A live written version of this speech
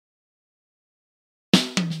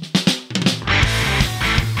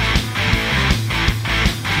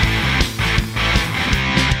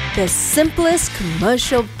the simplest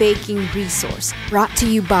commercial baking resource, brought to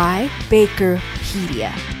you by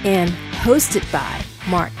Bakerpedia and hosted by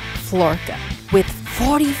Mark Florka. With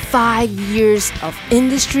 45 years of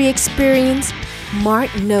industry experience,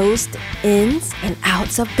 Mark knows the ins and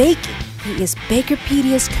outs of baking. He is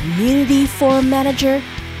Bakerpedia's community forum manager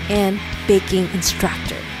and baking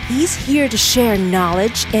instructor. He's here to share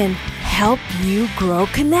knowledge and help you grow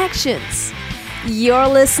connections. You're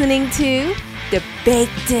listening to the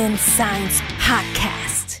Baked In Science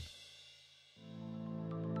Podcast.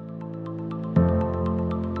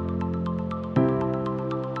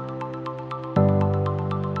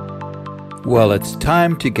 Well, it's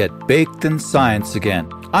time to get baked in science again.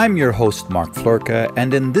 I'm your host, Mark Florka,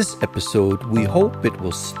 and in this episode, we hope it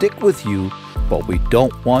will stick with you, but we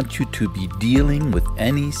don't want you to be dealing with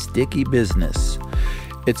any sticky business.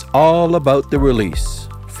 It's all about the release.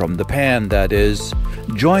 From the pan, that is.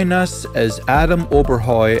 Join us as Adam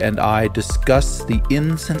Oberhoy and I discuss the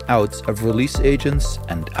ins and outs of release agents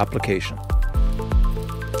and application.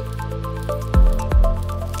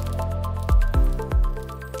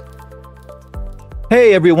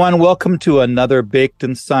 Hey everyone, welcome to another Baked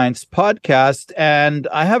in Science podcast. And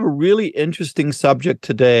I have a really interesting subject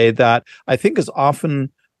today that I think is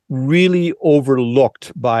often really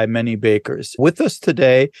overlooked by many bakers. With us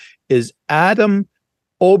today is Adam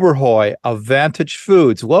Oberhoy of Vantage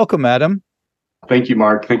Foods. Welcome, Adam. Thank you,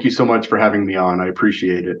 Mark. Thank you so much for having me on. I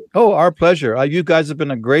appreciate it. Oh, our pleasure. You guys have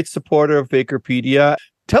been a great supporter of Bakerpedia.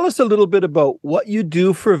 Tell us a little bit about what you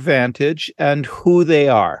do for Vantage and who they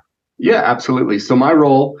are. Yeah, absolutely. So my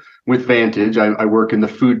role with Vantage, I work in the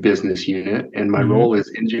food business unit, and my role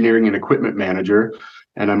is engineering and equipment manager.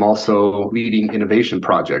 And I'm also leading innovation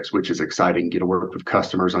projects, which is exciting. Get to work with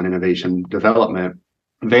customers on innovation development.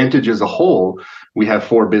 Vantage as a whole, we have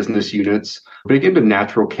 4 business units, big into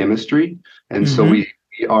natural chemistry. And so we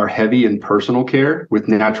are heavy in personal care with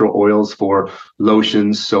natural oils for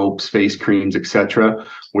lotions, soaps, face creams, etc.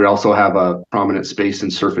 We also have a prominent space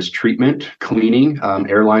in surface treatment, cleaning.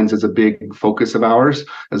 Airlines is a big focus of ours,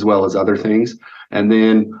 as well as other things. And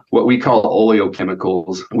then what we call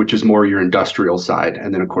oleochemicals, which is more your industrial side.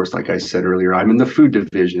 And then, of course, like I said earlier, I'm in the food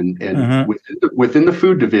division. And within the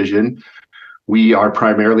food division, we are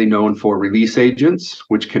primarily known for release agents,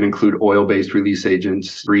 which can include oil-based release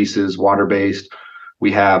agents, greases, water-based.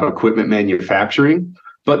 We have equipment manufacturing,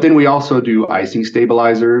 but then we also do icing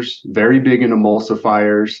stabilizers, very big in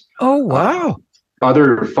emulsifiers. Oh, wow.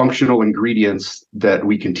 Other functional ingredients that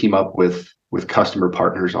we can team up with customer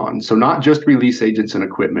partners on. So not just release agents and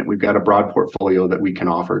equipment. We've got a broad portfolio that we can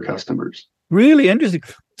offer customers. Really interesting.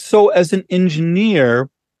 So as an engineer,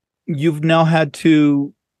 you've now had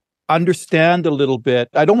to understand a little bit.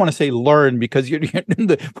 I don't want to say learn, because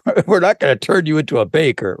we're not going to turn you into a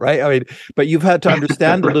baker, right? I mean, but you've had to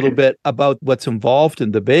understand right. A little bit about what's involved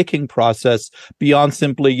in the baking process beyond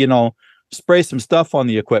simply, spray some stuff on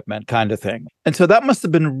the equipment kind of thing. And so that must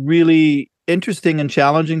have been really interesting and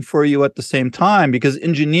challenging for you at the same time, because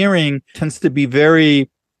engineering tends to be very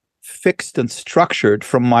fixed and structured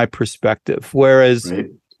from my perspective, whereas right.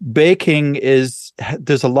 Baking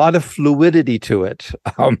there's a lot of fluidity to it.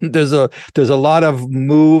 There's a lot of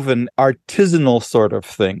move and artisanal sort of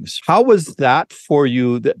things. How was that for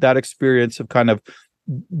you, that experience of kind of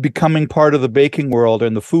becoming part of the baking world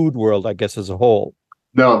and the food world, I guess, as a whole?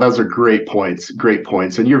 No, those are great points. Great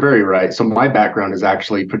points. And you're very right. So my background is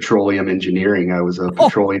actually petroleum engineering. I was a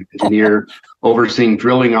petroleum engineer overseeing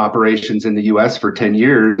drilling operations in the US for 10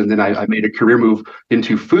 years. And then I made a career move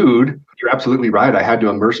into food. You're absolutely right. I had to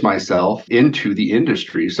immerse myself into the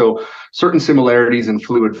industry. So certain similarities in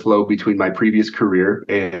fluid flow between my previous career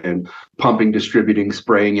and pumping, distributing,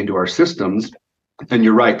 spraying into our systems. And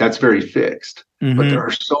you're right, that's very fixed. But there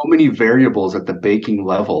are so many variables at the baking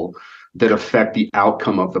level that affect the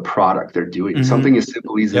outcome of the product they're doing. Something as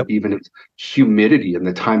simple as even as humidity and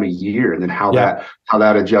the time of year, and then how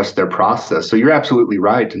that adjusts their process. So you're absolutely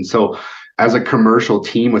right. And so as a commercial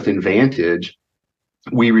team with Vantage,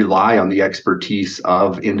 we rely on the expertise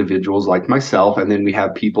of individuals like myself. And then we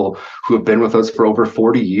have people who have been with us for over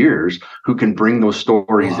 40 years who can bring those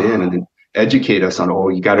stories in and then educate us on,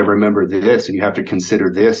 you got to remember this, and you have to consider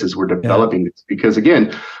this as we're developing this. Because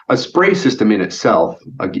again, a spray system in itself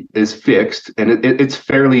is fixed, and it's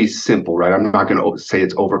fairly simple, right? I'm not going to say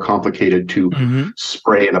it's overcomplicated to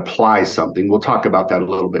spray and apply something. We'll talk about that a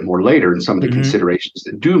little bit more later and some of the considerations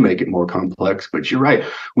that do make it more complex. But you're right.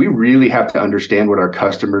 We really have to understand what our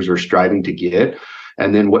customers are striving to get,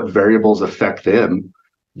 and then what variables affect them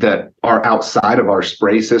that are outside of our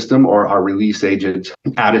spray system or our release agent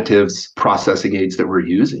additives processing aids that we're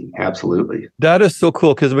using. Absolutely. That is so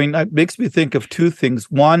cool, because that makes me think of two things.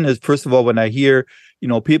 One is, first of all, when I hear,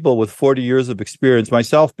 people with 40 years of experience,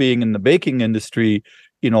 myself being in the baking industry,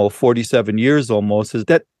 47 years almost, is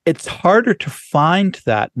that it's harder to find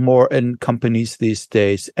that more in companies these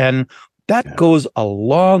days. And that goes a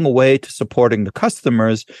long way to supporting the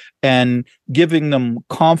customers and giving them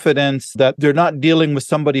confidence that they're not dealing with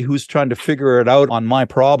somebody who's trying to figure it out on my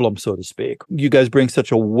problem, so to speak. You guys bring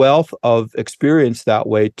such a wealth of experience that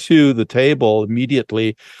way to the table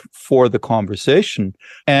immediately for the conversation.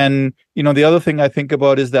 And, the other thing I think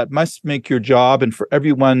about is that must make your job, and for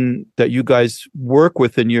everyone that you guys work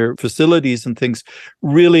with in your facilities and things,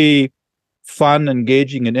 really fun,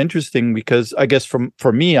 engaging, and interesting, because I guess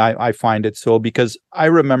for me, I find it so, because I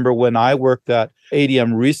remember when I worked at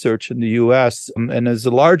ADM Research in the US, and as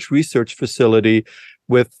a large research facility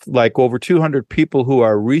with like over 200 people who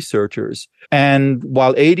are researchers. And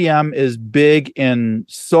while ADM is big in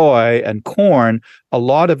soy and corn, a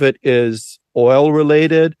lot of it is oil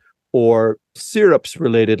related or syrups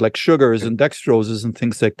related, like sugars and dextroses and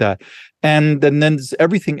things like that. And then there's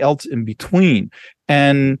everything else in between.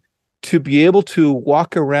 And to be able to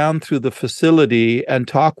walk around through the facility and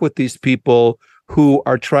talk with these people who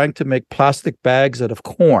are trying to make plastic bags out of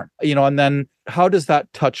corn, and then how does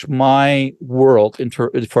that touch my world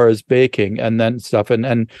as far as baking and then stuff?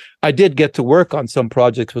 And I did get to work on some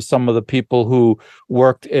projects with some of the people who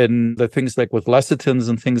worked in the things like with lecithins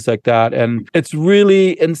and things like that. And it's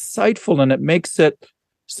really insightful, and it makes it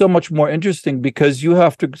so much more interesting because you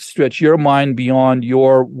have to stretch your mind beyond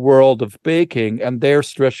your world of baking, and they're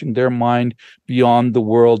stretching their mind beyond the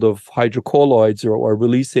world of hydrocolloids or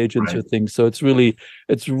release agents or things. So it's really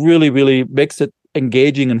makes it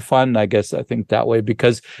engaging and fun, I guess, I think that way,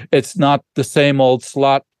 because it's not the same old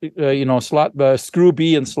slot screw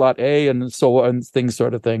B and slot A and so on, things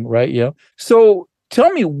sort of thing, right? Yeah. So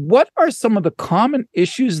tell me, what are some of the common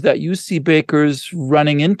issues that you see bakers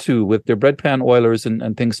running into with their bread pan oilers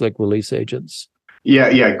and things like release agents?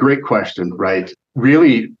 Yeah, great question, right?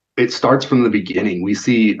 Really, it starts from the beginning. We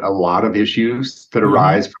see a lot of issues that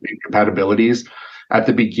arise from incompatibilities at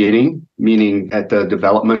the beginning, meaning at the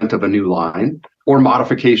development of a new line, or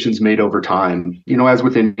modifications made over time. As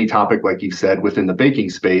with any topic, like you said, within the baking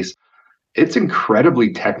space, it's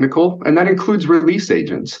incredibly technical, and that includes release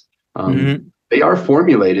agents. They are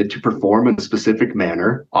formulated to perform in a specific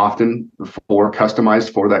manner, often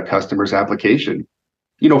customized for that customer's application.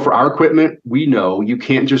 For our equipment, we know you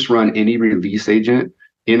can't just run any release agent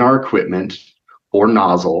in our equipment or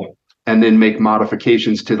nozzle and then make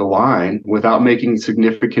modifications to the line without making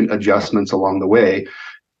significant adjustments along the way.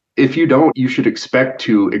 If you don't, you should expect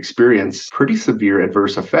to experience pretty severe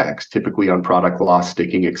adverse effects, typically on product loss,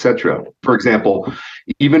 sticking, etc. For example,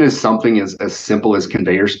 even as something as simple as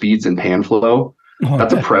conveyor speeds and pan flow,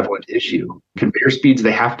 that's a prevalent issue. Conveyor speeds,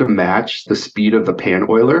 they have to match the speed of the pan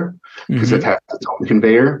oiler because it has its own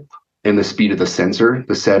conveyor, and the speed of the sensor,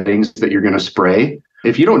 the settings that you're going to spray.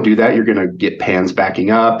 If you don't do that, you're going to get pans backing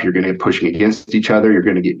up, you're going to get pushing against each other, you're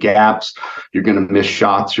going to get gaps, you're going to miss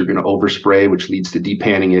shots, you're going to overspray, which leads to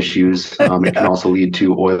depanning issues. It can also lead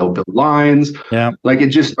to oil-filled lines. Yeah. Like, it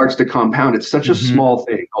just starts to compound. It's such a small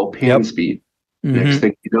thing called pan speed. Next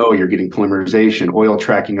thing you know, you're getting polymerization, oil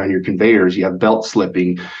tracking on your conveyors, you have belt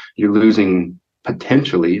slipping, you're losing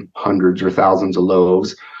potentially hundreds or thousands of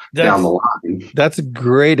loaves down the line. That's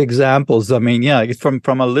great examples. I mean, yeah,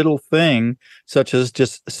 from a little thing such as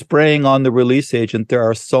just spraying on the release agent, there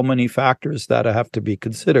are so many factors that have to be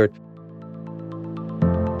considered.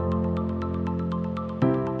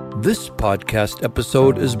 This podcast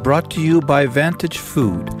episode is brought to you by Vantage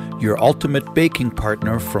Food, your ultimate baking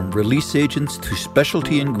partner. From release agents to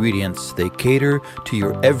specialty ingredients, they cater to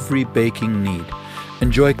your every baking need.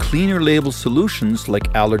 Enjoy cleaner label solutions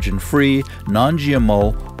like allergen-free,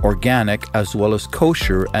 non-GMO, organic, as well as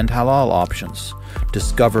kosher and halal options.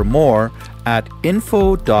 Discover more at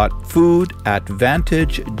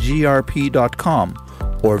info.food@vantagegrp.com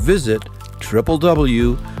or visit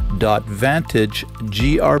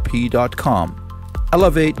www.vantagegrp.com.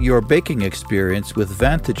 Elevate your baking experience with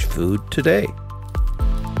Vantage Food today.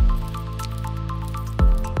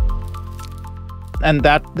 And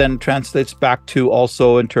that then translates back to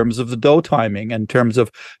also in terms of the dough timing, in terms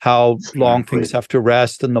of how long things have to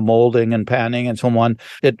rest and the molding and panning and so on.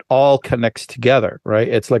 It all connects together, right?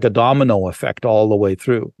 It's like a domino effect all the way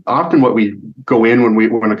through. Often what we go in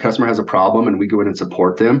when a customer has a problem and we go in and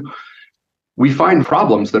support them, we find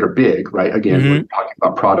problems that are big, right? Again, we're talking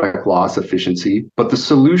about product loss, efficiency, but the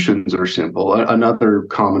solutions are simple. Another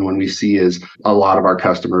common one we see is a lot of our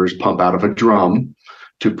customers pump out of a drum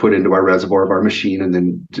to put into our reservoir of our machine and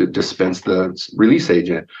then to dispense the release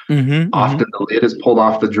agent. Often the lid is pulled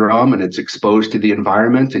off the drum and it's exposed to the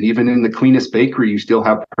environment. And even in the cleanest bakery, you still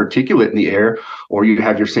have particulate in the air, or you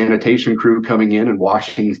have your sanitation crew coming in and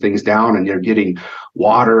washing things down, and you're getting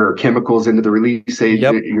water or chemicals into the release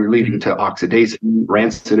agent. You're leading to oxidation,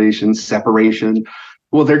 rancidation, separation.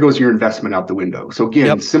 Well, there goes your investment out the window. So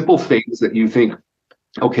again, simple things that you think,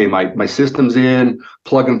 okay, my system's in,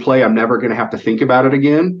 plug and play, I'm never going to have to think about it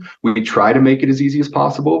again. We try to make it as easy as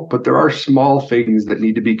possible, but there are small things that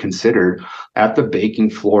need to be considered at the baking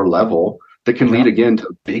floor level that can lead, again, to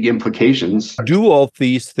big implications. Do all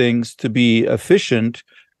these things to be efficient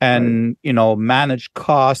and, manage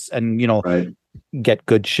costs and, get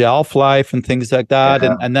good shelf life and things like that.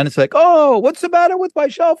 And then it's like, oh, what's the matter with my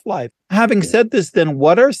shelf life? Having said this, then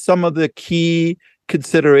what are some of the key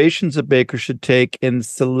considerations a baker should take in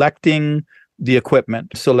selecting the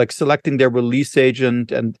equipment? So like selecting their release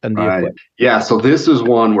agent and the equipment. Yeah, so this is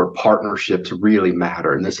one where partnerships really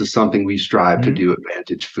matter. And this is something we strive to do at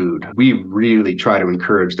Vantage Food. We really try to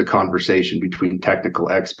encourage the conversation between technical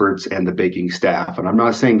experts and the baking staff. And I'm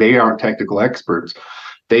not saying they aren't technical experts.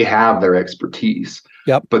 They have their expertise.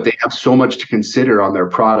 But they have so much to consider on their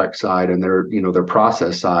product side and their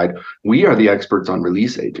process side. We are the experts on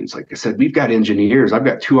release agents. Like I said, we've got engineers. I've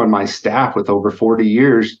got 2 on my staff with over 40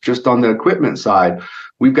 years just on the equipment side.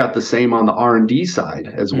 We've got the same on the R&D side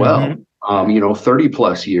as well. 30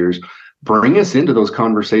 plus years. Bring us into those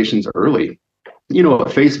conversations early.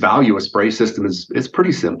 At face value, a spray system is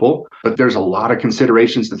pretty simple, but there's a lot of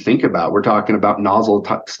considerations to think about. We're talking about nozzle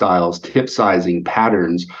styles, tip sizing,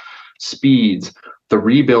 patterns, speeds, the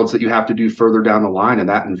rebuilds that you have to do further down the line, and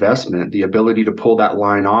that investment, the ability to pull that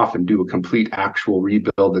line off and do a complete actual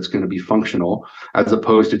rebuild that's going to be functional, as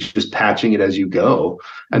opposed to just patching it as you go.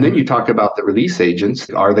 And then you talk about the release agents.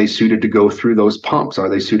 Are they suited to go through those pumps? Are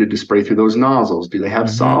they suited to spray through those nozzles? Do they have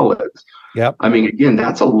solids? I mean, again,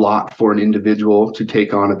 that's a lot for an individual to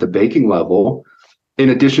take on at the baking level, in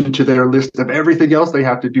addition to their list of everything else they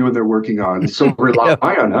have to do and they're working on. So rely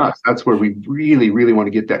on us. That's where we really, really want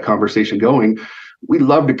to get that conversation going. We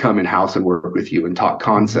love to come in-house and work with you and talk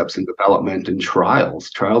concepts and development and trials.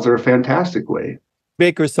 Trials are a fantastic way.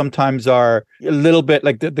 Bakers sometimes are a little bit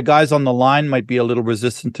like the guys on the line might be a little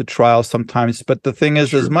resistant to trials sometimes. But the thing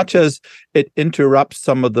is, as much as it interrupts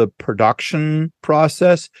some of the production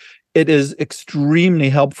process, it is extremely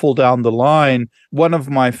helpful down the line. One of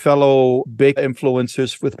my fellow bake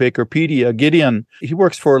influencers with Bakerpedia, Gideon, he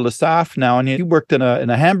works for Lesaf now, and he worked in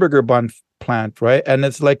a hamburger bun plant, right? And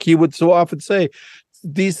it's like he would so often say,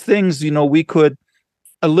 these things, we could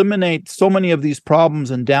eliminate so many of these problems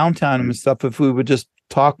and downtime and stuff if we would just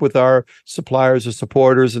talk with our suppliers or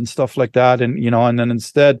supporters and stuff like that. And, and then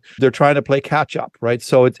instead they're trying to play catch up, right?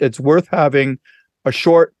 So it's worth having a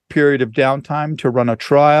short period of downtime to run a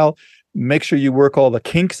trial, make sure you work all the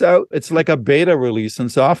kinks out. It's like a beta release in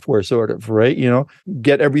software, sort of, right?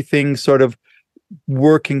 Get everything sort of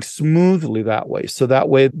working smoothly that way. So that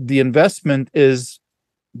way the investment is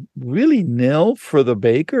really nil for the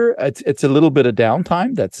baker. It's a little bit of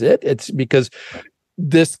downtime. That's it. It's because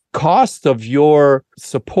this cost of your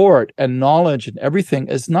support and knowledge and everything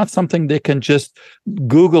is not something they can just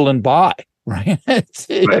Google and buy. Right.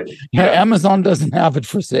 Amazon doesn't have it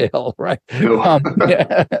for sale. Right.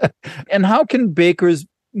 And how can bakers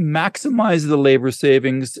maximize the labor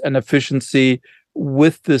savings and efficiency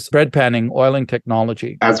with this bread panning oiling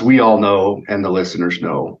technology? As we all know, and the listeners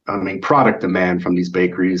know, I mean, product demand from these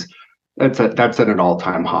bakeries, that's at an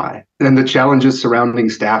all-time high. And the challenges surrounding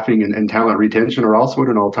staffing and talent retention are also at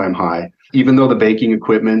an all-time high. Even though the baking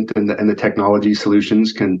equipment and the technology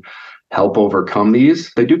solutions can help overcome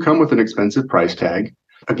these, they do come with an expensive price tag.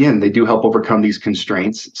 Again, they do help overcome these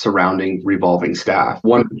constraints surrounding revolving staff.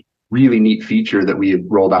 One really neat feature that we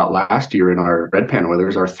rolled out last year in our bread pan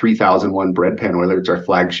oilers, our 3001 bread pan oiler, it's our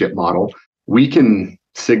flagship model. We can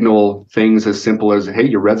signal things as simple as, hey,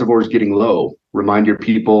 your reservoir is getting low. Remind your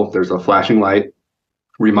people there's a flashing light.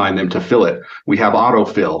 Remind them to fill it. We have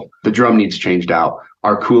autofill. The drum needs changed out.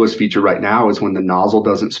 Our coolest feature right now is when the nozzle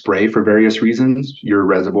doesn't spray for various reasons. Your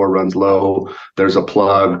reservoir runs low. There's a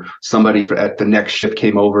plug. Somebody at the next shift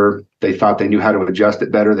came over. They thought they knew how to adjust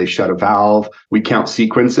it better. They shut a valve. We count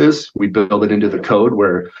sequences. We build it into the code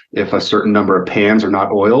where if a certain number of pans are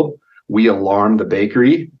not oiled, we alarm the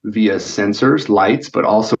bakery via sensors, lights, but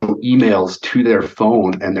also emails to their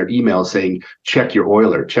phone and their email saying, check your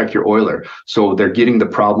oiler, check your oiler. So they're getting the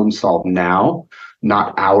problem solved now.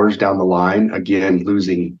 not hours down the line, again,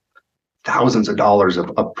 losing thousands of dollars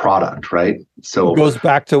of product, right? So it goes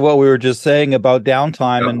back to what we were just saying about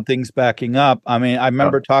downtime Yep. and things backing up. I mean, I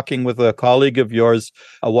remember talking with a colleague of yours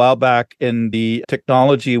a while back in the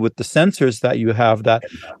technology with the sensors that you have that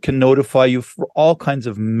can notify you for all kinds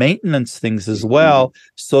of maintenance things as well,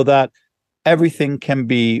 so that everything can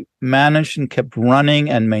be managed and kept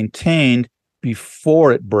running and maintained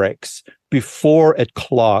before it breaks, before it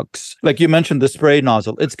clogs. Like you mentioned, the spray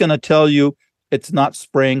nozzle, it's going to tell you it's not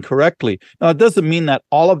spraying correctly. Now, it doesn't mean that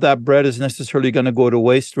all of that bread is necessarily going to go to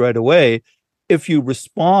waste right away. If you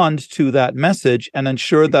respond to that message and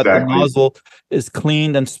ensure that the nozzle is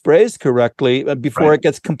cleaned and sprays correctly before it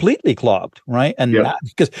gets completely clogged, right? And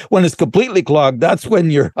because when it's completely clogged, that's when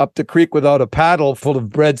you're up the creek without a paddle, full of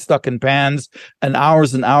bread stuck in pans and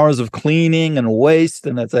hours of cleaning and waste.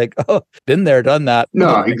 And it's like, oh, been there, done that.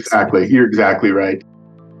 No, exactly. You're exactly right.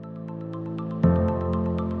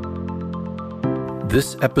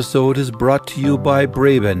 This episode is brought to you by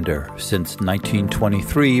Braebender. Since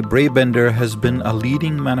 1923, Braebender has been a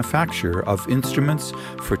leading manufacturer of instruments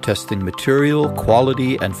for testing material,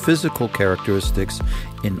 quality, and physical characteristics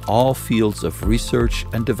in all fields of research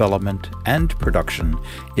and development and production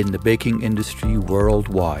in the baking industry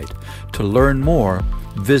worldwide. To learn more,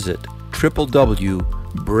 visit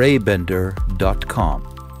www.braebender.com.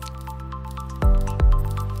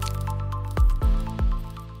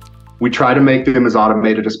 We try to make them as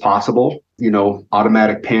automated as possible,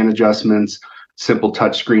 automatic pan adjustments, simple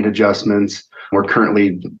touchscreen adjustments. We're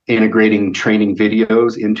currently integrating training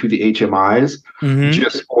videos into the HMIs,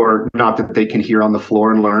 just for, not that they can hear on the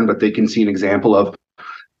floor and learn, but they can see an example of,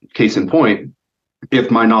 case in point, if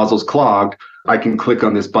my nozzle's clogged, I can click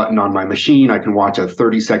on this button on my machine. I can watch a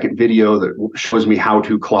 30-second video that shows me how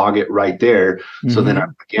to clog it right there. So then,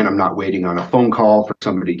 I'm not waiting on a phone call for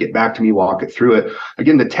somebody to get back to me, walk it through it.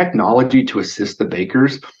 Again, the technology to assist the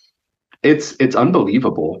bakers, it's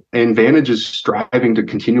unbelievable. And Vantage is striving to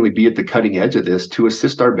continually be at the cutting edge of this to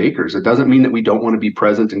assist our bakers. It doesn't mean that we don't want to be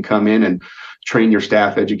present and come in and train your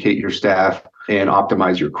staff, educate your staff, and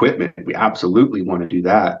optimize your equipment. We absolutely want to do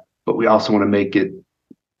that. But we also want to make it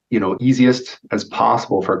easiest as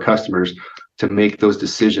possible for our customers to make those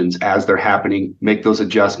decisions as they're happening, make those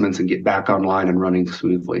adjustments, and get back online and running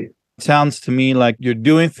smoothly. It sounds to me like you're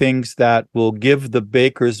doing things that will give the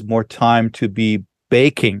bakers more time to be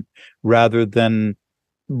baking rather than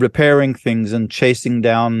repairing things and chasing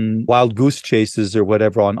down wild goose chases or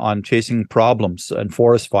whatever on chasing problems and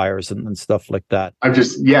forest fires and stuff like that.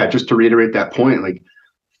 Just to reiterate that point,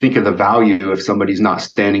 think of the value if somebody's not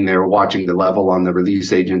standing there watching the level on the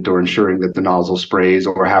release agent or ensuring that the nozzle sprays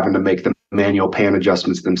or having to make the manual pan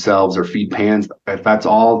adjustments themselves or feed pans. If that's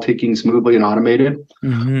all ticking smoothly and automated,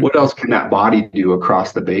 what else can that body do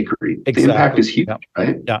across the bakery? Exactly. The impact is huge,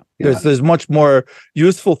 right? Yeah. There's much more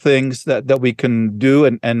useful things that we can do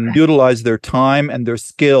and utilize their time and their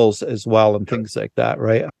skills as well and things like that,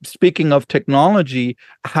 right? Speaking of technology,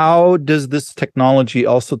 how does this technology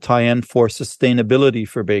also tie in for sustainability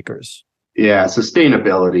for bakers? Yeah,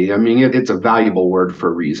 sustainability. I mean, it's a valuable word for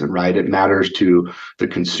a reason, right? It matters to the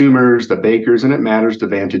consumers, the bakers, and it matters to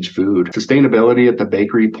Vantage Food. Sustainability at the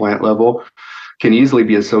bakery plant level can easily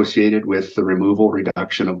be associated with the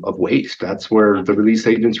reduction of waste. That's where the release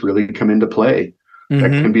agents really come into play.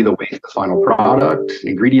 That can be the waste of final product,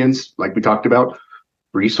 ingredients, like we talked about,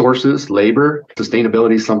 resources, labor.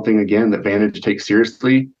 Sustainability is something, again, that Vantage takes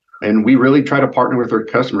seriously. And we really try to partner with our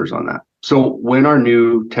customers on that. So when our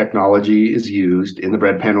new technology is used in the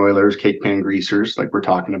bread pan oilers, cake pan greasers, like we're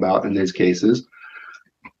talking about in these cases,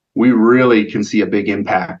 we really can see a big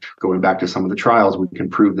impact. Going back to some of the trials, we can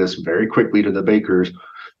prove this very quickly to the bakers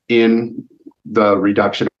in the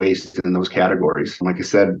reduction of waste in those categories. Like I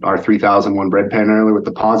said, our 3001 bread pan oiler with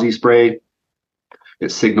the Posi spray,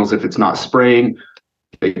 it signals if it's not spraying,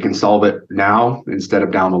 they can solve it now instead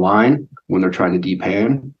of down the line when they're trying to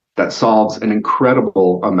depan. That solves an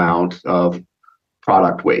incredible amount of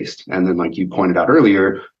product waste. And then, like you pointed out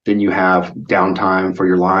earlier, then you have downtime for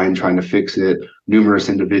your line, trying to fix it, numerous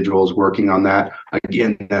individuals working on that.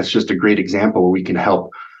 Again, that's just a great example where we can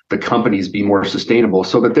help the companies be more sustainable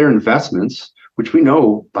so that their investments, which we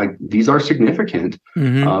know, these are significant,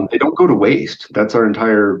 they don't go to waste. That's our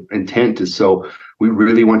entire intent, is so we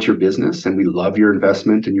really want your business and we love your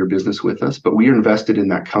investment and your business with us, but we are invested in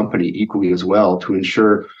that company equally as well to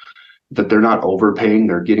ensure that they're not overpaying,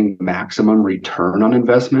 they're getting maximum return on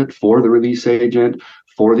investment for the release agent,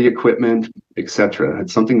 for the equipment, etc.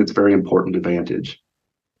 It's something that's very important to Vantage.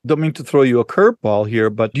 Don't mean to throw you a curveball here,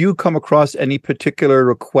 but do you come across any particular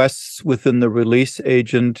requests within the release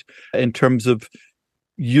agent in terms of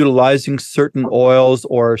utilizing certain oils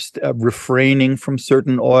or refraining from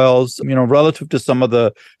certain oils, relative to some of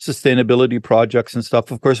the sustainability projects and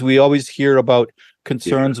stuff. Of course, we always hear about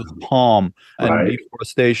concerns with palm and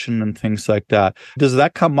deforestation and things like that. Does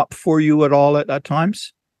that come up for you at all at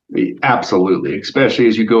times? Absolutely, especially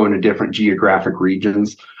as you go into different geographic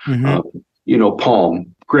regions.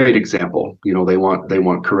 Palm, great example. They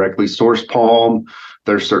want correctly sourced palm.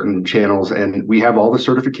 There's certain channels, and we have all the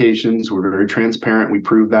certifications. We're very transparent. We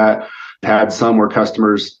prove that. Had some where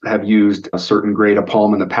customers have used a certain grade of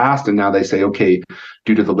palm in the past, and now they say, okay,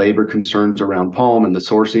 due to the labor concerns around palm and the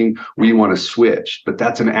sourcing, we want to switch. But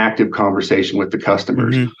that's an active conversation with the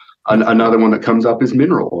customers. Another one that comes up is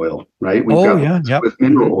mineral oil, right? With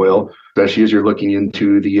mineral oil, especially as you're looking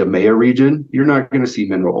into the EMEA region, you're not going to see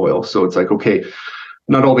mineral oil. So it's like, okay,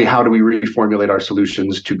 not only how do we reformulate our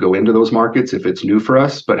solutions to go into those markets if it's new for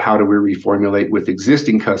us, but how do we reformulate with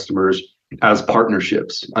existing customers as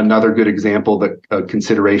partnerships? Another good example that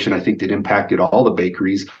consideration I think that impacted all the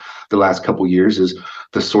bakeries the last couple of years is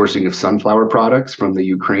the sourcing of sunflower products from the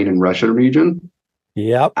Ukraine and Russia region.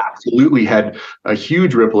 Yep. Absolutely had a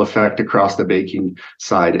huge ripple effect across the baking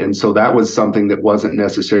side. And so that was something that wasn't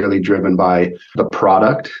necessarily driven by the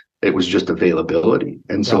product. It was just availability.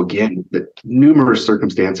 And so again, the numerous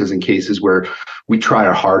circumstances and cases where we try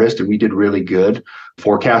our hardest and we did really good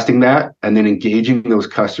forecasting that and then engaging those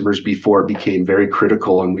customers before it became very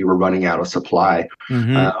critical and we were running out of supply.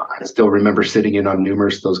 I still remember sitting in on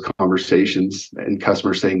numerous of those conversations and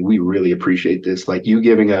customers saying, we really appreciate this. Like you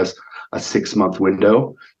giving us a 6-month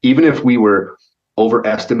window, even if we were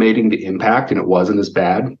overestimating the impact and it wasn't as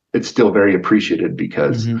bad, it's still very appreciated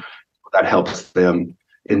because that helps them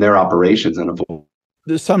in their operations and avoid.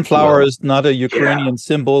 The sunflower is not a Ukrainian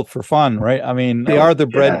symbol for fun, right? I mean, they are the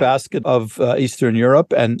breadbasket of Eastern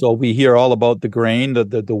Europe. And so we hear all about the grain,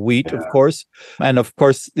 the wheat, of course. And of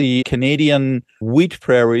course, the Canadian wheat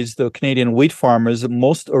prairies, the Canadian wheat farmers,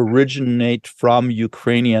 most originate from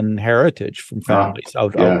Ukrainian heritage, from families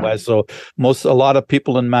out west. So a lot of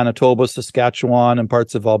people in Manitoba, Saskatchewan, and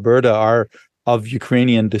parts of Alberta are of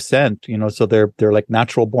Ukrainian descent, so they're like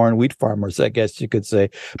natural born wheat farmers, I guess you could say.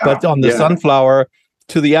 But on the sunflower,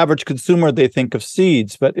 to the average consumer, they think of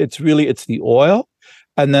seeds, but it's the oil.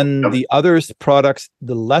 And then the other products,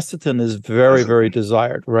 the lecithin is very, very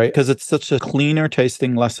desired, right? Because it's such a cleaner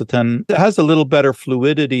tasting lecithin. It has a little better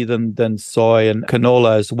fluidity than soy and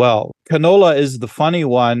canola as well. Canola is the funny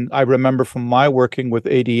one. I remember from my working with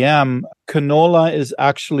ADM, canola is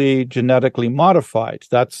actually genetically modified.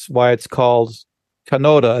 That's why it's called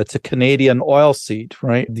canola. It's a Canadian oil seed,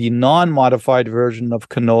 right? The non-modified version of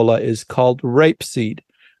canola is called rapeseed.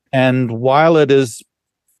 And while it is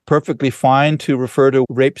perfectly fine to refer to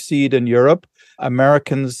rapeseed in Europe,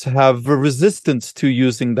 Americans have a resistance to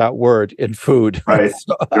using that word in food. Right.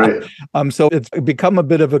 So it's become a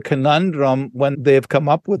bit of a conundrum when they've come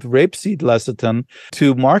up with rapeseed lecithin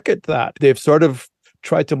to market that. They've sort of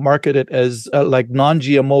tried to market it as like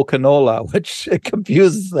non-GMO canola, which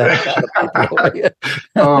confuses them.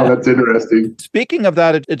 Oh, that's interesting. Speaking of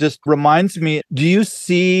that, it just reminds me, do you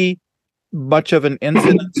see much of an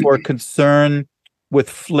incidence or concern with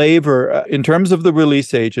flavor in terms of the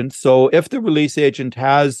release agent? So if the release agent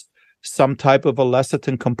has some type of a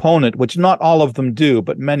lecithin component, which not all of them do,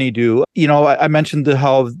 but many do. I mentioned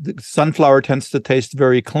how the sunflower tends to taste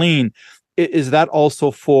very clean. Is that also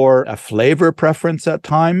for a flavor preference at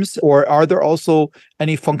times? Or are there also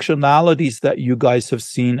any functionalities that you guys have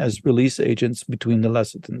seen as release agents between the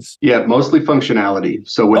lecithins? Yeah, mostly functionality.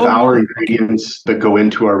 So with our ingredients that go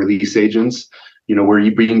into our release agents,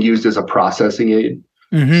 we're being used as a processing aid.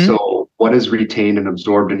 So what is retained and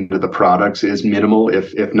absorbed into the products is minimal,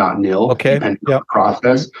 if not nil, depending on the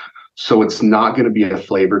process. So it's not going to be a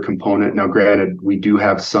flavor component. Now, granted, we do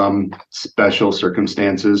have some special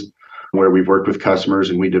circumstances where we've worked with customers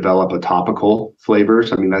and we develop a topical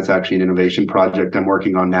flavors. I mean, that's actually an innovation project I'm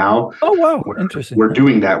working on now. Oh, wow. Interesting. We're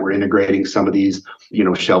doing that. We're integrating some of these,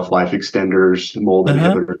 shelf life extenders, mold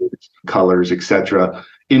inhibitors, colors, etc.,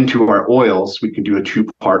 into our oils. We can do a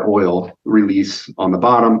 2-part oil release on the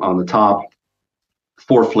bottom, on the top,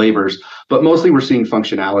 4 flavors. But mostly we're seeing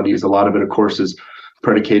functionalities. A lot of it, of course, is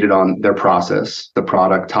predicated on their process, the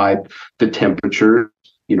product type, the temperature,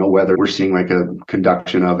 whether we're seeing like a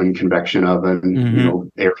conduction oven, convection oven,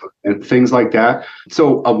 air, and things like that.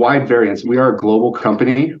 So a wide variance. We are a global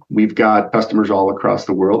company. We've got customers all across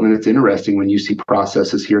the world. And it's interesting when you see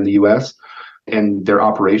processes here in the US and their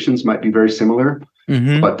operations might be very similar,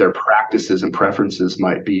 but their practices and preferences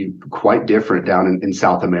might be quite different down in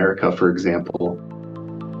South America, for example.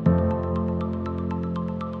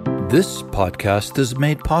 This podcast is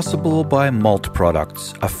made possible by Malt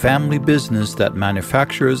Products, a family business that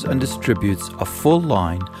manufactures and distributes a full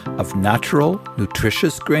line of natural,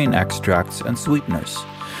 nutritious grain extracts and sweeteners.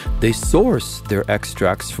 They source their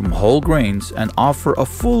extracts from whole grains and offer a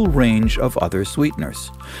full range of other sweeteners,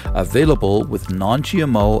 available with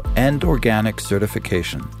non-GMO and organic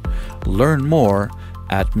certification. Learn more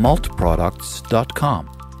at maltproducts.com.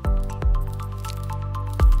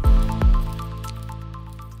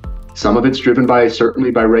 Some of it's driven certainly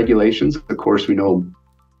by regulations. Of course, we know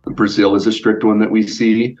Brazil is a strict one that we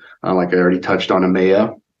see. Like I already touched on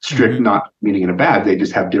EMEA. Strict, not meaning in a bad, they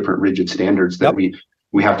just have different rigid standards that we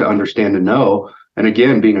have to understand and know. And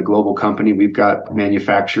again, being a global company, we've got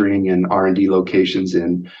manufacturing and R&D locations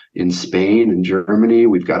in Spain and Germany.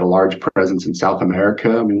 We've got a large presence in South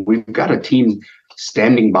America. I mean, we've got a team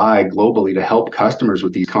standing by globally to help customers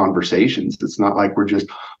with these conversations. It's not like we're just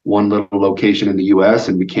one little location in the US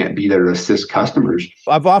and we can't be there to assist customers.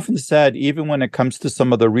 I've often said, even when it comes to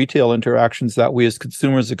some of the retail interactions that we as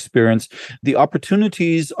consumers experience, the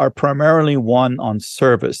opportunities are primarily one on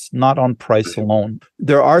service, not on price alone.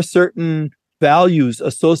 There are certain values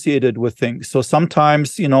associated with things. So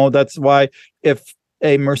sometimes, that's why if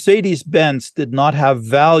a Mercedes-Benz did not have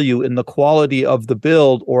value in the quality of the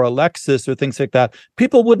build, or a Lexus or things like that,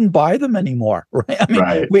 people wouldn't buy them anymore, right?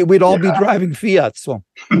 I mean, we'd all be driving Fiats. Well,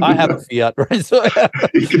 I have a Fiat, right? So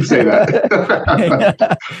you can say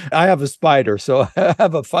that. I have a Spider, so I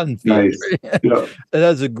have a fun Fiat. Nice. Yeah.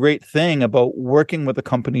 That's a great thing about working with a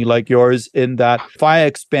company like yours, in that if I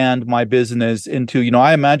expand my business into,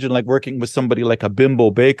 I imagine like working with somebody like a Bimbo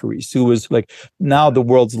Bakeries, who is like now the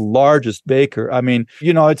world's largest baker. I mean,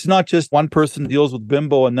 it's not just one person deals with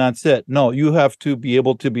Bimbo and that's it. No, you have to be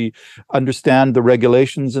able to understand the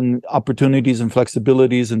regulations and opportunities and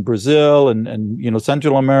flexibilities in Brazil and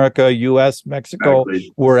Central America, US, Mexico,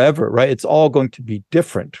 wherever, right? It's all going to be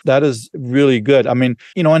different. That is really good. I mean,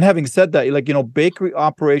 and having said that, bakery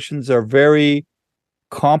operations are very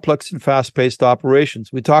complex and fast-paced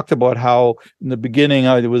operations. We talked about how in the beginning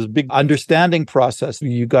there was a big understanding process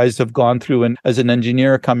you guys have gone through, and as an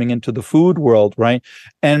engineer coming into the food world, right?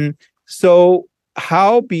 And so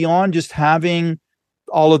how, beyond just having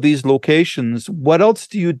all of these locations, what else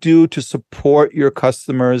do you do to support your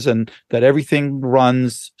customers and that everything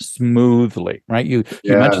runs smoothly, right? You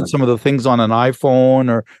mentioned some of the things on an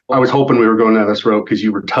iPhone, or I was hoping we were going down this road because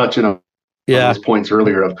you were touching on those points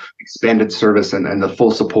earlier of expanded service and the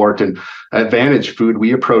full support. And at Vantage Food,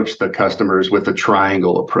 we approach the customers with a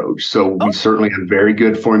triangle approach. So we certainly have very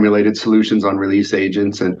good formulated solutions on release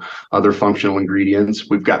agents and other functional ingredients.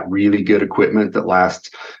 We've got really good equipment that lasts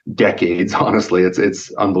decades. Honestly,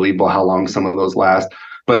 it's unbelievable how long some of those last.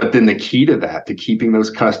 But then the key to that, to keeping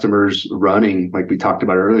those customers running, like we talked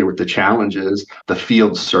about earlier with the challenges, the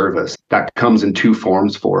field service, that comes in two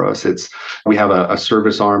forms for us. We have a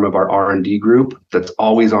service arm of our R&D group that's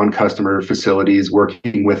always on customer facilities,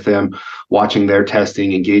 working with them, watching their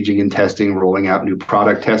testing, engaging in testing, rolling out new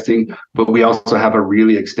product testing. But we also have a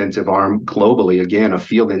really extensive arm globally, again, of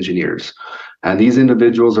field engineers. And these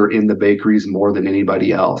individuals are in the bakeries more than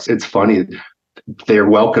anybody else. It's funny. They're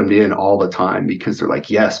welcomed in all the time because they're like,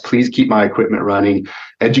 yes, please keep my equipment running,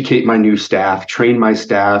 educate my new staff, train my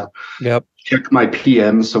staff, check my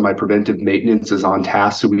PMs so my preventive maintenance is on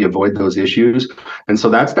task so we avoid those issues. And so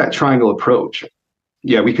that's that triangle approach.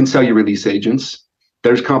 Yeah, we can sell you release agents.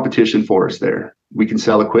 There's competition for us there. We can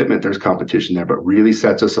sell equipment. There's competition there. But really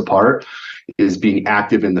sets us apart is being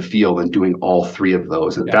active in the field and doing all three of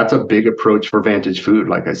those. And that's a big approach for Vantage Food,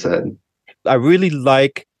 like I said. I really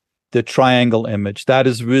like the triangle image. That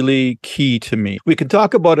is really key to me. We can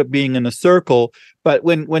talk about it being in a circle, but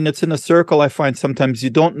when it's in a circle, I find sometimes you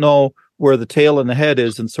don't know where the tail and the head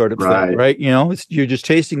is and sort of thing, right? You're just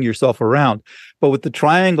chasing yourself around. But with the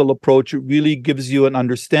triangle approach, it really gives you an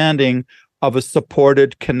understanding of a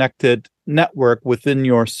supported, connected network within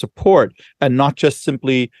your support, and not just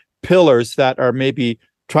simply pillars that are maybe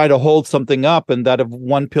try to hold something up, and that if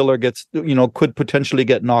one pillar gets, could potentially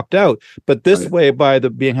get knocked out. But this way, by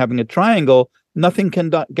having a triangle, nothing can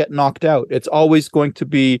get knocked out. It's always going to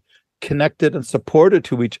be connected and supported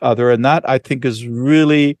to each other. And that, I think, is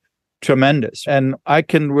really tremendous. And I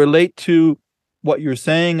can relate to what you're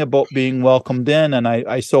saying about being welcomed in. And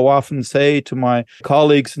I so often say to my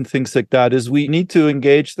colleagues and things like that, is we need to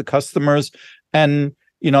engage the customers, and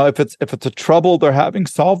if it's a trouble they're having,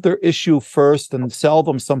 solve their issue first and sell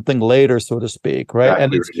them something later, so to speak, right?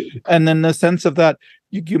 And then the sense of that,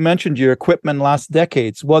 You mentioned your equipment lasts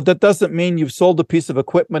decades. Well, that doesn't mean you've sold a piece of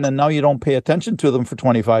equipment and now you don't pay attention to them for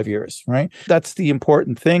 25 years, right? That's the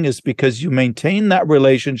important thing, is because you maintain that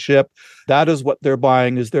relationship. That is what they're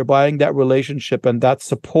buying, is they're buying that relationship and that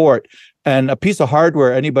support. And a piece of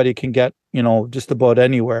hardware anybody can get, just about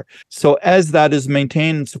anywhere. So as that is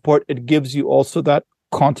maintained and support, it gives you also that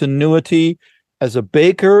continuity as a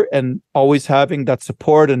baker, and always having that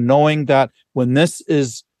support and knowing that when this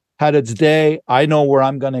is had its day, I know where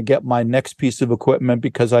I'm going to get my next piece of equipment,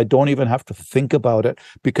 because I don't even have to think about it,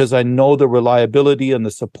 because I know the reliability and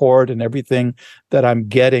the support and everything that I'm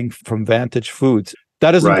getting from Vantage Foods.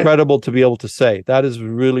 That is incredible to be able to say. That is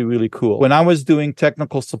really, really cool. When I was doing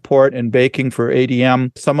technical support and baking for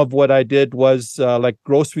ADM, some of what I did was like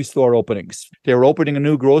grocery store openings. They were opening a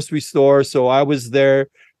new grocery store, so I was there.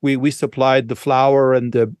 We supplied the flour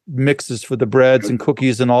and the mixes for the breads and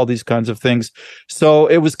cookies and all these kinds of things. So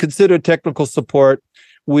it was considered technical support.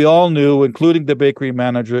 We all knew, including the bakery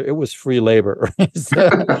manager, it was free labor. That's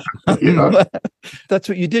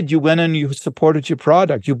what you did. You went and you supported your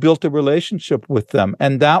product. You built a relationship with them.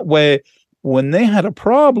 And that way, when they had a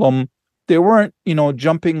problem, they weren't,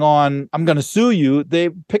 jumping on, I'm going to sue you. They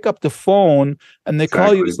pick up the phone and they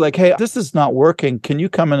call you. It's like, hey, this is not working. Can you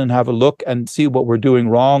come in and have a look and see what we're doing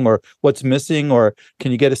wrong, or what's missing, or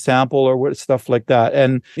can you get a sample, or what stuff like that?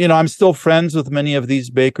 And, I'm still friends with many of these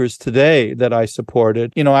bakers today that I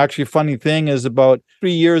supported. Actually, funny thing is, about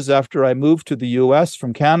 3 years after I moved to the US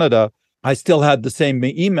from Canada, I still had the same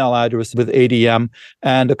email address with ADM,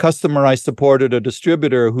 and a customer I supported, a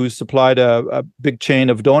distributor who supplied a big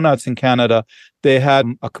chain of donuts in Canada, they had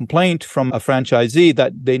a complaint from a franchisee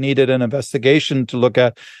that they needed an investigation to look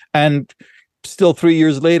at. And still 3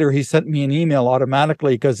 years later, he sent me an email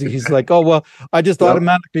automatically, because he's like, oh, well, I just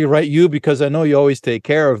automatically write you because I know you always take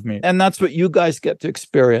care of me. And that's what you guys get to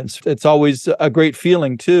experience. It's always a great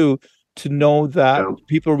feeling, too, to know that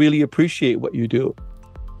people really appreciate what you do.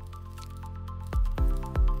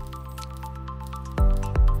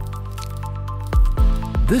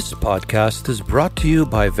 This podcast is brought to you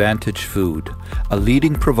by Vantage Food, a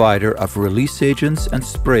leading provider of release agents and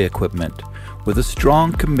spray equipment. With a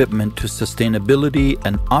strong commitment to sustainability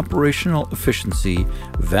and operational efficiency,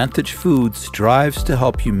 Vantage Food strives to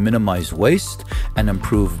help you minimize waste and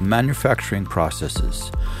improve manufacturing processes.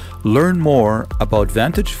 Learn more about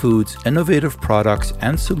Vantage Food's innovative products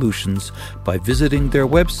and solutions by visiting their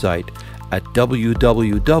website at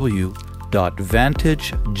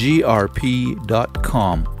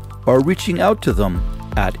www.vantagegrp.com or reaching out to them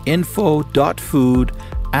at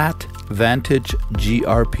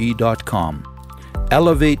info.food@vantagegrp.com.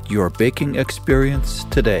 Elevate your baking experience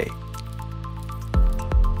today.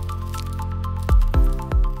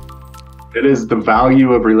 It is the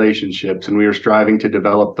value of relationships, and we are striving to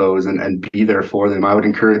develop those and be there for them. I would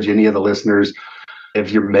encourage any of the listeners,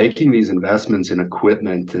 if you're making these investments in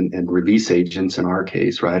equipment and release agents, in our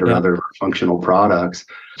case, right, or other functional products,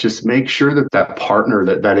 just make sure that partner,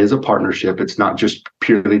 that is a partnership. It's not just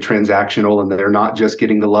purely transactional, and they're not just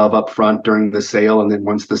getting the love up front during the sale, and then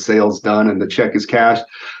once the sale's done and the check is cashed,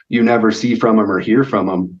 you never see from them or hear from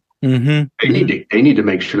them. Mm-hmm. They need to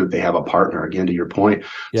make sure that they have a partner. Again, to your point,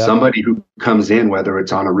 somebody who comes in, whether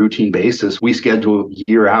it's on a routine basis. We schedule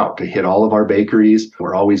year out to hit all of our bakeries.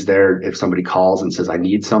 We're always there. If somebody calls and says, I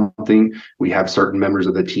need something, we have certain members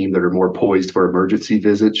of the team that are more poised for emergency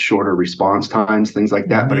visits, shorter response times, things like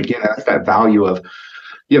that. Mm-hmm. But again, that's that value of,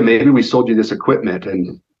 maybe we sold you this equipment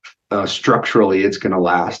and structurally it's going to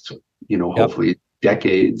last, hopefully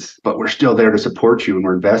decades, but we're still there to support you and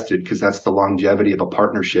we're invested, because that's the longevity of a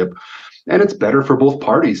partnership, and it's better for both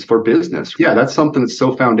parties for business. That's something that's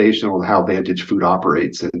so foundational in how Vantage Food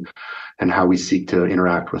operates and how we seek to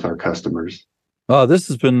interact with our customers. Oh, this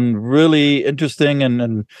has been really interesting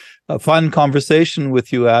and a fun conversation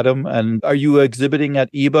with you, Adam. And are you exhibiting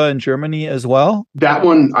at IBA in Germany as well? That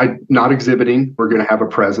one, I'm not exhibiting. We're going to have a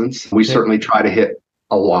presence. We certainly try to hit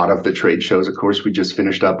a lot of the trade shows. Of course, we just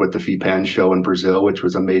finished up with the FIPAN show in Brazil, which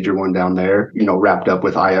was a major one down there, wrapped up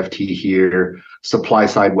with IFT here, Supply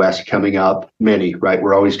Side West coming up, many, right?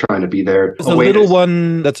 We're always trying to be there. There's a little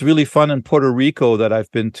one that's really fun in Puerto Rico that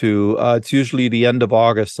I've been to. It's usually the end of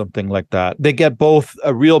August, something like that. They get both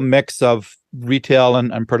a real mix of retail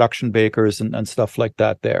and production bakers and stuff like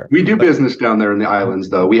that there. We do business down there in the islands,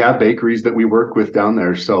 though. We have bakeries that we work with down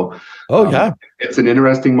there. So it's an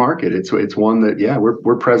interesting market. It's one that,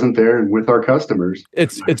 we're present there and with our customers.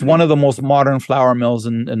 It's one of the most modern flour mills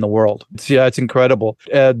in the world. It's incredible.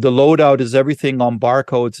 The loadout is everything on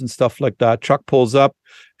barcodes and stuff like that. Truck pulls up,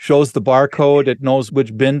 shows the barcode, it knows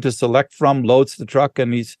which bin to select from, loads the truck,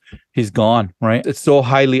 and he's gone, right? It's so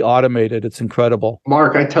highly automated. It's incredible.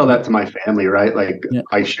 Mark, I tell that to my family, right? Like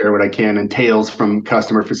I share what I can in tales from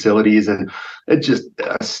customer facilities, and it's just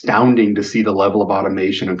astounding to see the level of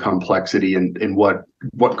automation and complexity and what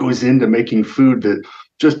goes into making food that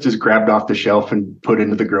just is grabbed off the shelf and put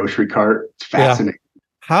into the grocery cart. It's fascinating.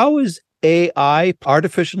 How is AI,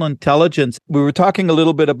 artificial intelligence? We were talking a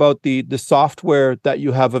little bit about the software that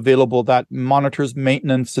you have available that monitors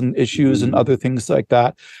maintenance and issues and other things like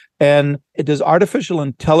that. And does artificial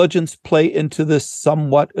intelligence play into this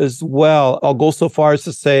somewhat as well? I'll go so far as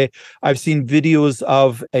to say I've seen videos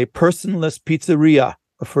of a personless pizzeria,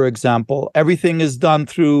 for example. Everything is done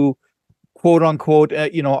through quote unquote,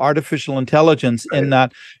 artificial intelligence, right, in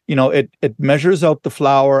that, it measures out the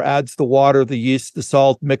flour, adds the water, the yeast, the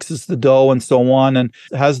salt, mixes the dough and so on, and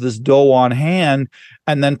has this dough on hand,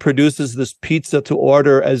 and then produces this pizza to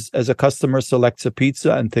order as a customer selects a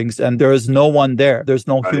pizza and things. And there is no one there. There's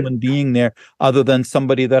no human being there other than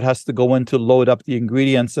somebody that has to go in to load up the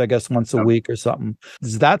ingredients, I guess, once a week or something.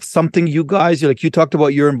 Is that something you guys, like you talked about,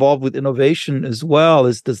 you're involved with innovation as well.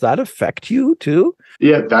 Does that affect you too?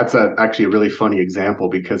 Yeah, that's actually a really funny example,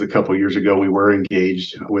 because a couple of years ago, we were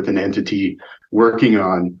engaged with an entity working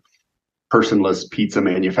on personless pizza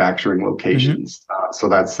manufacturing locations. So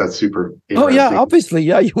that's super interesting. Oh yeah, obviously,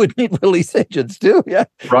 yeah, you would need release agents too. Yeah.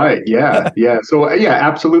 Right. Yeah. Yeah. So yeah,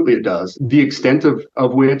 absolutely it does. The extent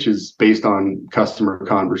of which is based on customer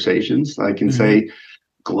conversations. I can say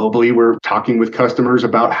globally, we're talking with customers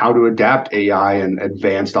about how to adapt AI and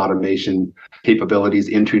advanced automation capabilities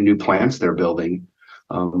into new plants they're building.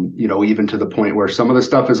 Even to the point where some of the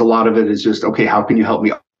stuff a lot of it is just, okay, how can you help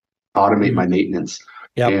me automate my maintenance?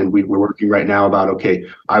 Yep. And we're working right now about, okay,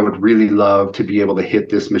 I would really love to be able to hit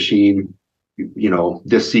this machine,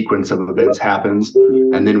 this sequence of events happens,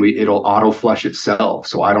 and then it'll auto flush itself.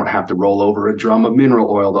 So I don't have to roll over a drum of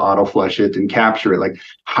mineral oil to auto flush it and capture it. Like,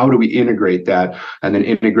 how do we integrate that? And then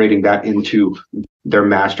integrating that into their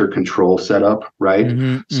master control setup, right?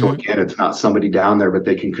 So again, it's not somebody down there, but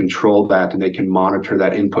they can control that and they can monitor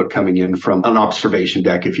that input coming in from an observation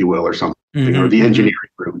deck, if you will, or something, or the engineering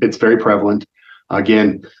room. It's very prevalent.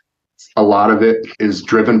 Again, a lot of it is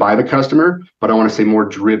driven by the customer, but I want to say more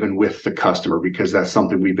driven with the customer, because that's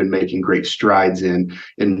something we've been making great strides in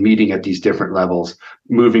meeting at these different levels,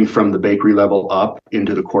 moving from the bakery level up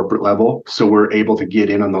into the corporate level. So we're able to get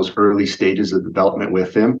in on those early stages of development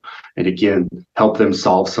with them, and again, help them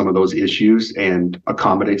solve some of those issues and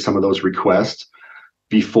accommodate some of those requests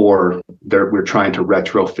before we're trying to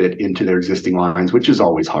retrofit into their existing lines, which is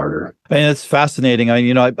always harder. And it's fascinating.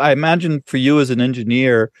 I imagine for you as an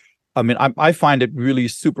engineer, I find it really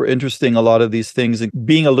super interesting, a lot of these things. And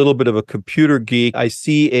being a little bit of a computer geek, I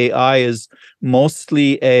see AI as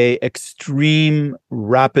mostly a extreme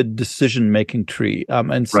rapid decision-making tree.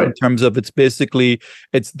 And so in terms of it's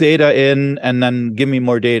data in, and then give me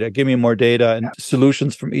more data, and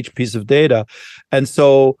solutions from each piece of data. And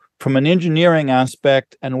so from an engineering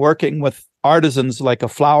aspect and working with artisans like a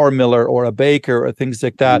flour miller or a baker or things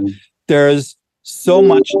like that, there's so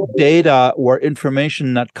much data or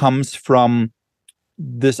information that comes from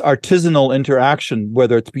this artisanal interaction,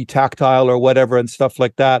 whether it be tactile or whatever and stuff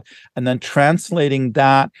like that, and then translating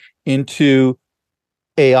that into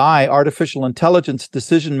AI, artificial intelligence,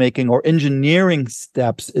 decision-making or engineering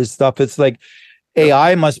steps is stuff. It's like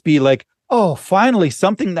AI must be like, oh, finally,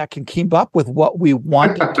 something that can keep up with what we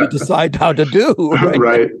want to decide how to do.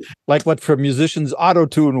 Right. Like what for musicians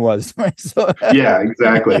auto-tune was. Right? So, yeah,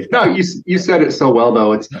 exactly. No, you said it so well,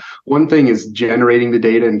 though. It's one thing is generating the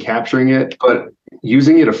data and capturing it, but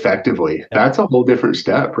using it effectively, that's a whole different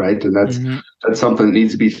step, right? And that's something that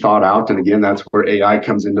needs to be thought out. And again, that's where AI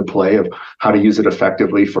comes into play, of how to use it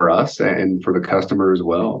effectively for us and for the customer as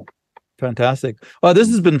well. Fantastic. Well, this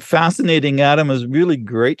has been fascinating, Adam. It was really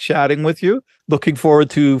great chatting with you. Looking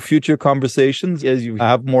forward to future conversations as you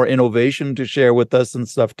have more innovation to share with us and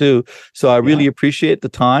stuff too. So I really appreciate the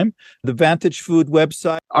time. The Vantage Food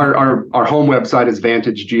website. Our home website is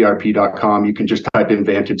vantagegrp.com. You can just type in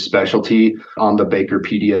Vantage Specialty on the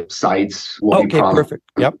Bakerpedia sites. Perfect.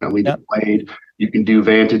 Yep. Displayed. You can do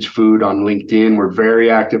Vantage Food on LinkedIn. We're very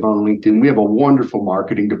active on LinkedIn. We have a wonderful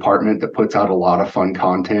marketing department that puts out a lot of fun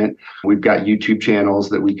content. We've got YouTube channels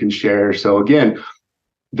that we can share. So again,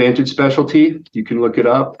 Vantage Specialty, you can look it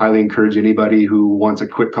up. Highly encourage anybody who wants a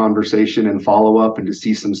quick conversation and follow up and to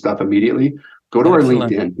see some stuff immediately. Go to our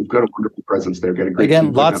LinkedIn. We've got a wonderful presence there. Got a great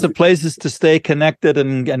lots of places to stay connected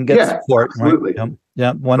and get support. Absolutely. Right?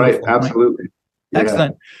 Yeah, wonderful. Right, absolutely. Yeah.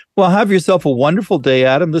 Excellent. Well, have yourself a wonderful day,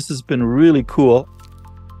 Adam. This has been really cool.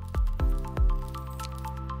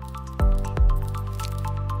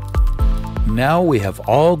 Now we have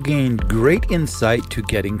all gained great insight to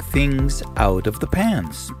getting things out of the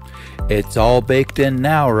pans. It's all baked in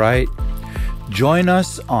now, right? Join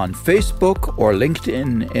us on Facebook or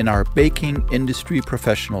LinkedIn in our Baking Industry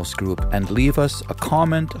Professionals group and leave us a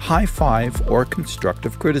comment, high five, or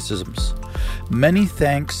constructive criticisms. Many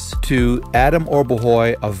thanks to Adam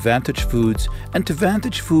Orbehoy of Vantage Foods and to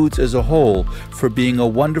Vantage Foods as a whole for being a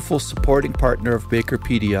wonderful supporting partner of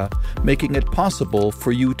Bakerpedia, making it possible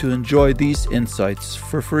for you to enjoy these insights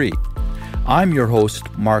for free. I'm your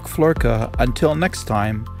host, Mark Florka. Until next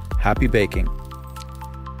time, happy baking.